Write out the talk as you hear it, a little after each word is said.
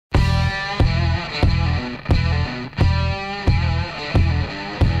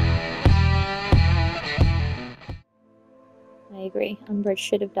agree. Umbridge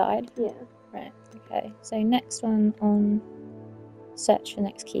should have died. Yeah. Right, okay. So next one on Search for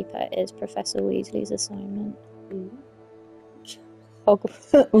Next Keeper is Professor Weasley's assignment.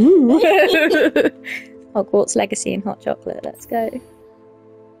 Hogwarts Legacy and Hot Chocolate, let's go.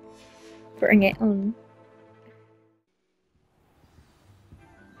 Bring it on.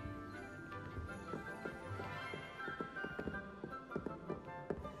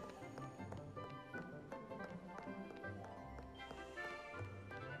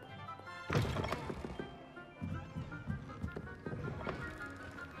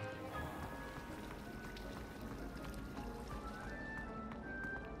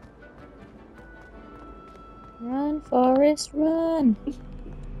 Run, Forrest, run!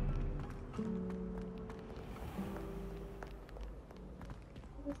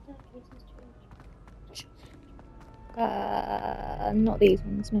 Not these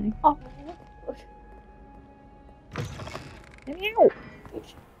ones, no. Oh. Ow!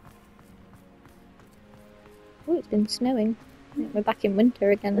 Oh, it's been snowing. We're back in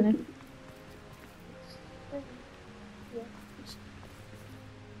winter again now.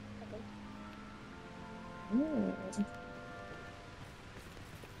 Ooh.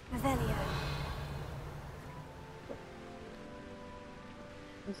 Revelio.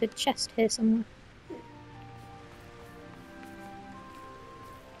 There's a chest here somewhere.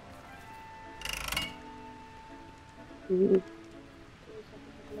 Ooh.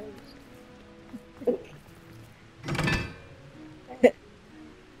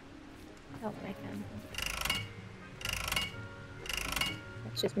 Oh, my hand.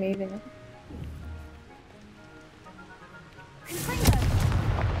 It's just moving it.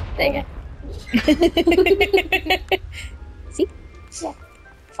 There you go. See? Yeah.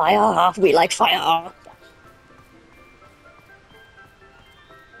 Fire! We like fire!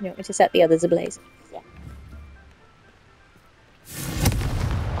 You want me to set the others ablaze? Yeah.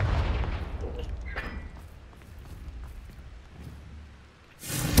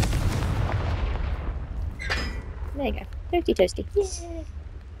 There you go. Toasty toasty.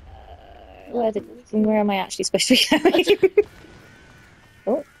 Yeah. Where am I actually supposed to be going?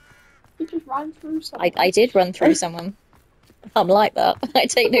 Oh. You just ran through something. I did run through someone. I'm like that. I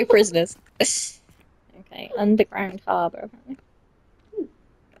take no prisoners. Okay, underground harbour.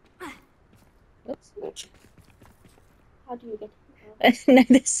 Oops. How do you get No,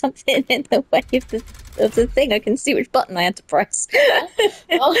 there's something in the way of the thing. I can see which button I had to press.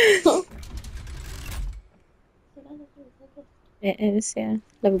 Oh. It is, yeah.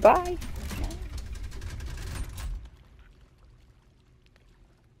 Level bye.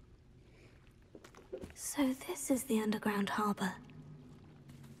 So this is the underground harbour.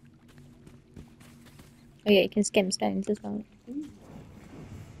 Oh yeah, you can skim stones as well.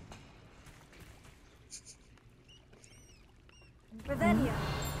 Revelio.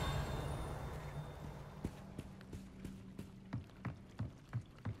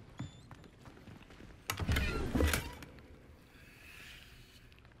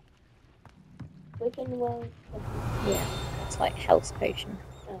 Within the world. Yeah, it's like health potion.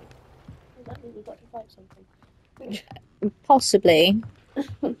 Oh. Does that mean you got to fight something? Possibly.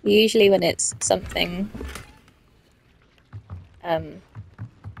 Usually when it's something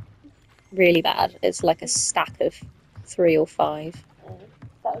really bad, it's like a stack of 3 or 5.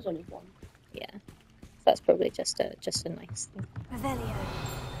 That was only one. Yeah. So that's probably just a nice thing. Revelio.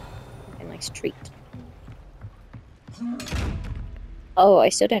 Like a nice treat. Oh, I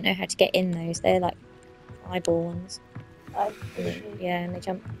still don't know how to get in those. They're like eyeball ones. Yeah, and they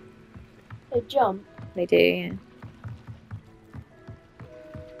jump. They jump. They do, yeah.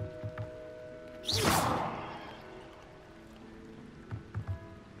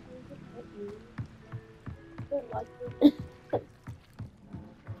 Don't like it.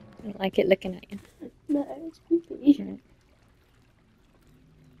 I don't like it looking at you. No, it's creepy. Right.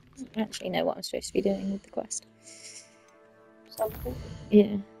 I don't actually know what I'm supposed to be doing with the quest. Something.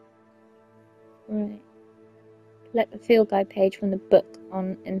 Yeah. Right. Collect the field guide page from the book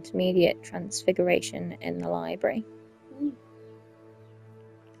on intermediate transfiguration in the library. Mm.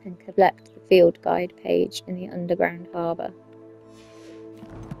 And collect the field guide page in the underground harbour.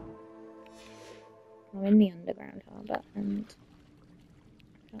 I'm in the underground harbour and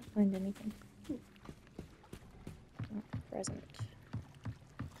I can't find anything. Not present.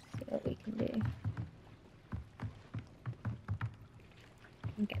 See what we can do.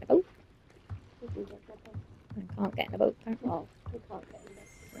 Can get a boat. I can't get in a boat apparently. Oh, we can't get in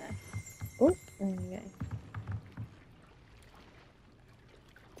there. No. Oh, there we go.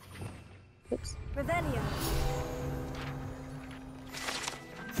 Oops. Revelio.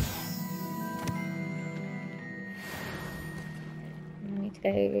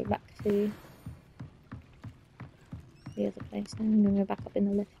 go back to the other place then, and then we're back up in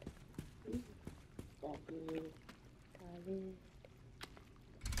the lift. David.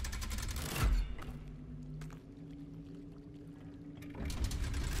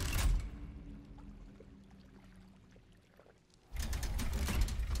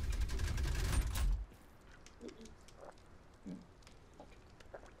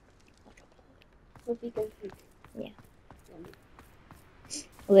 Will we go through? Yeah.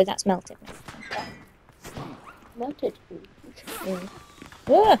 Although that's melted now. Melted food. Yeah.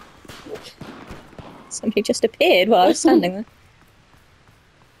 Ah! Somebody just appeared while I was standing there.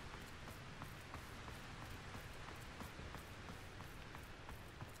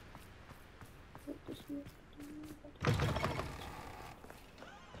 What does she do?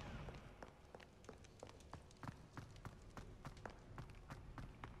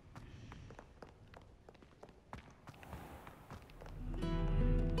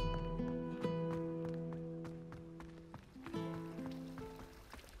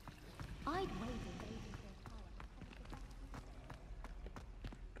 I'd waited.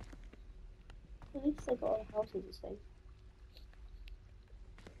 At least they got all the houses the same.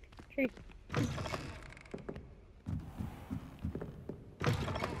 True.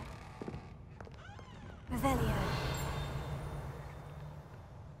 Revelio.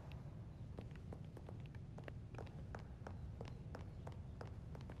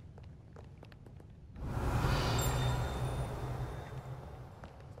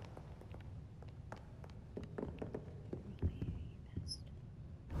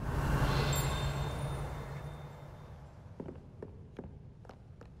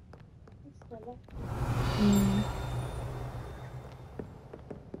 That's my left.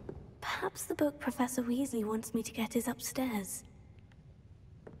 Perhaps the book Professor Weasley wants me to get is upstairs.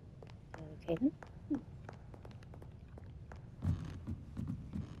 Okay then.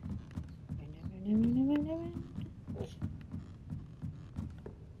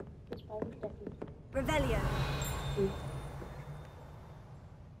 That's why we definitely. Revelio.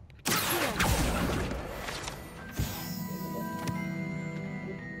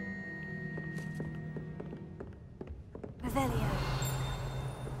 Revelio.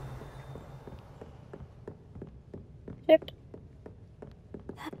 Shift.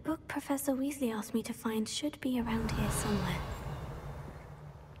 That book Professor Weasley asked me to find should be around here somewhere.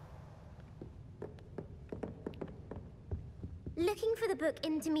 Looking for the book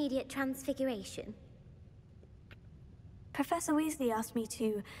Intermediate Transfiguration? Professor Weasley asked me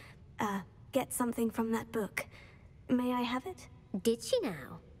to, get something from that book. May I have it? Did she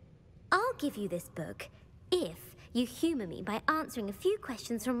now? I'll give you this book if you humour me by answering a few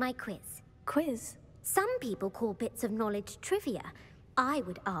questions from my quiz. Quiz? Some people call bits of knowledge trivia. I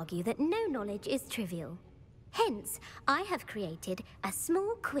would argue that no knowledge is trivial. Hence, I have created a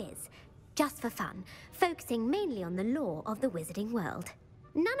small quiz, just for fun, focusing mainly on the lore of the wizarding world.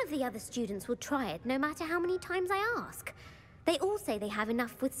 None of the other students will try it, no matter how many times I ask. They all say they have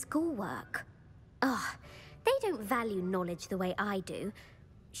enough with schoolwork. Ugh, they don't value knowledge the way I do.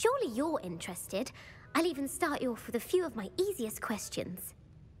 Surely you're interested. I'll even start you off with a few of my easiest questions.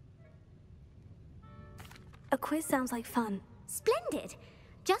 A quiz sounds like fun. Splendid!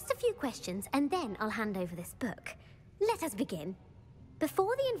 Just a few questions, and then I'll hand over this book. Let us begin.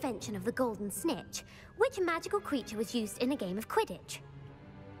 Before the invention of the golden snitch, which magical creature was used in a game of Quidditch?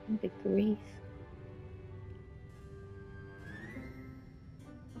 Good grief.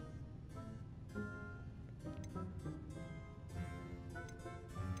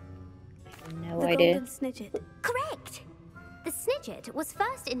 I have no The idea. Golden Snidget. Correct! The Snidget was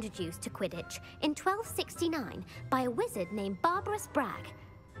first introduced to Quidditch in 1269 by a wizard named Barbarous Bragg.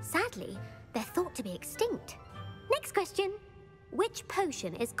 Sadly, they're thought to be extinct. Next question. Which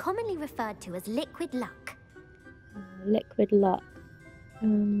potion is commonly referred to as liquid luck? Liquid luck.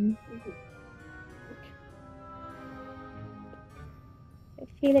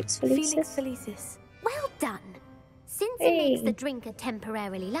 Felix Felicis? Felix Felicis. Well done! Since it Hey. makes the drinker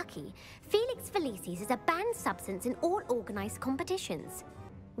temporarily lucky, Felix Felicis is a banned substance in all organised competitions.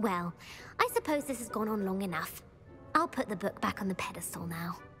 Well, I suppose this has gone on long enough. I'll put the book back on the pedestal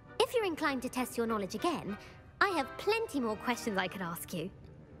now. If you're inclined to test your knowledge again, I have plenty more questions I could ask you.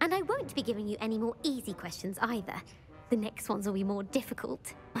 And I won't be giving you any more easy questions either. The next ones will be more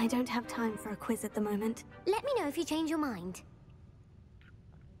difficult. I don't have time for a quiz at the moment. Let me know if you change your mind.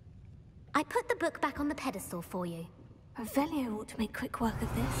 I put the book back on the pedestal for you. Revelio ought to make quick work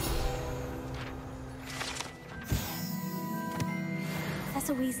of this.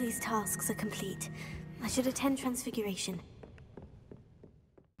 Professor Weasley's tasks are complete. I should attend Transfiguration.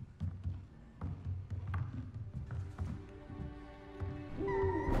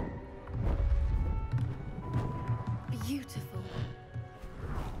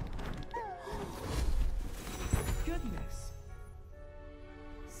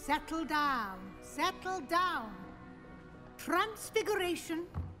 settle down. Settle down. Transfiguration,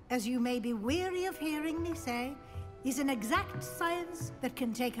 as you may be weary of hearing me say, is an exact science that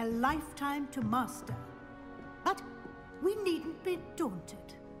can take a lifetime to master. But we needn't be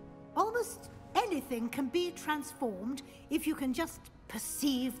daunted. Almost anything can be transformed if you can just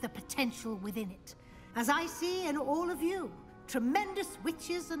perceive the potential within it. As I see in all of you, tremendous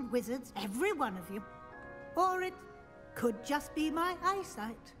witches and wizards, every one of you. Or it could just be my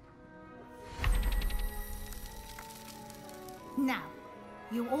eyesight. Now,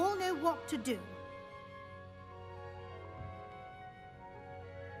 you all know what to do.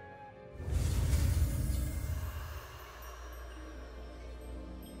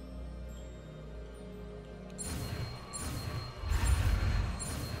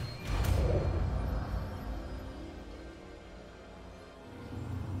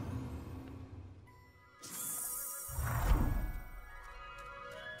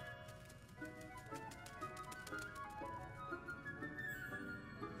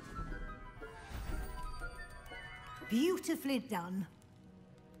 Beautifully done.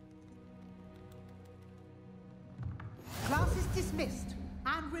 Class is dismissed.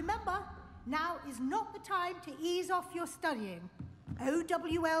 And remember, now is not the time to ease off your studying.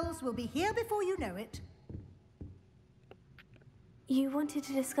 OWLs will be here before you know it. You wanted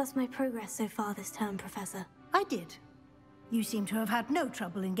to discuss my progress so far this term, Professor. I did. You seem to have had no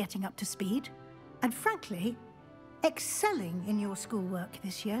trouble in getting up to speed. And frankly, excelling in your schoolwork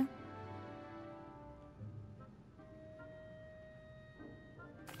this year.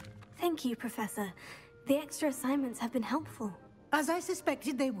 Thank you, Professor. The extra assignments have been helpful. As I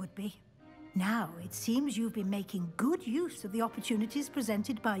suspected they would be. Now, it seems you've been making good use of the opportunities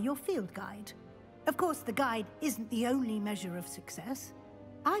presented by your field guide. Of course, the guide isn't the only measure of success.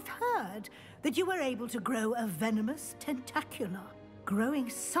 I've heard that you were able to grow a venomous tentacula. Growing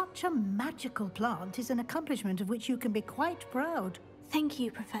such a magical plant is an accomplishment of which you can be quite proud. Thank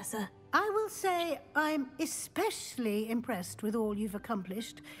you, Professor. I will say I'm especially impressed with all you've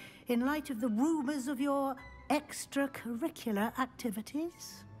accomplished in light of the rumors of your extracurricular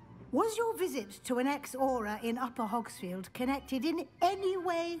activities. Was your visit to an ex-aura in Upper Hogsfield connected in any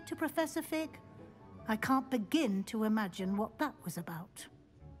way to Professor Fig? I can't begin to imagine what that was about.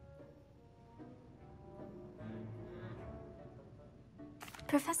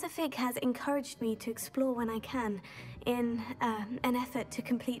 Professor Fig has encouraged me to explore when I can, in an effort to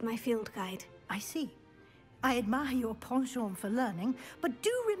complete my field guide. I see. I admire your penchant for learning, but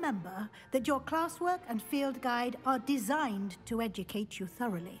do remember that your classwork and field guide are designed to educate you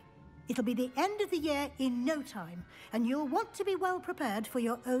thoroughly. It'll be the end of the year in no time, and you'll want to be well prepared for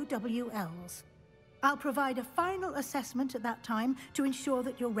your OWLs. I'll provide a final assessment at that time to ensure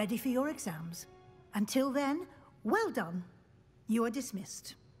that you're ready for your exams. Until then, well done. You are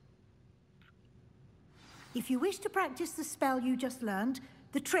dismissed. If you wish to practice the spell you just learned,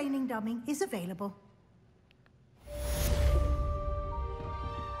 the training dummy is available.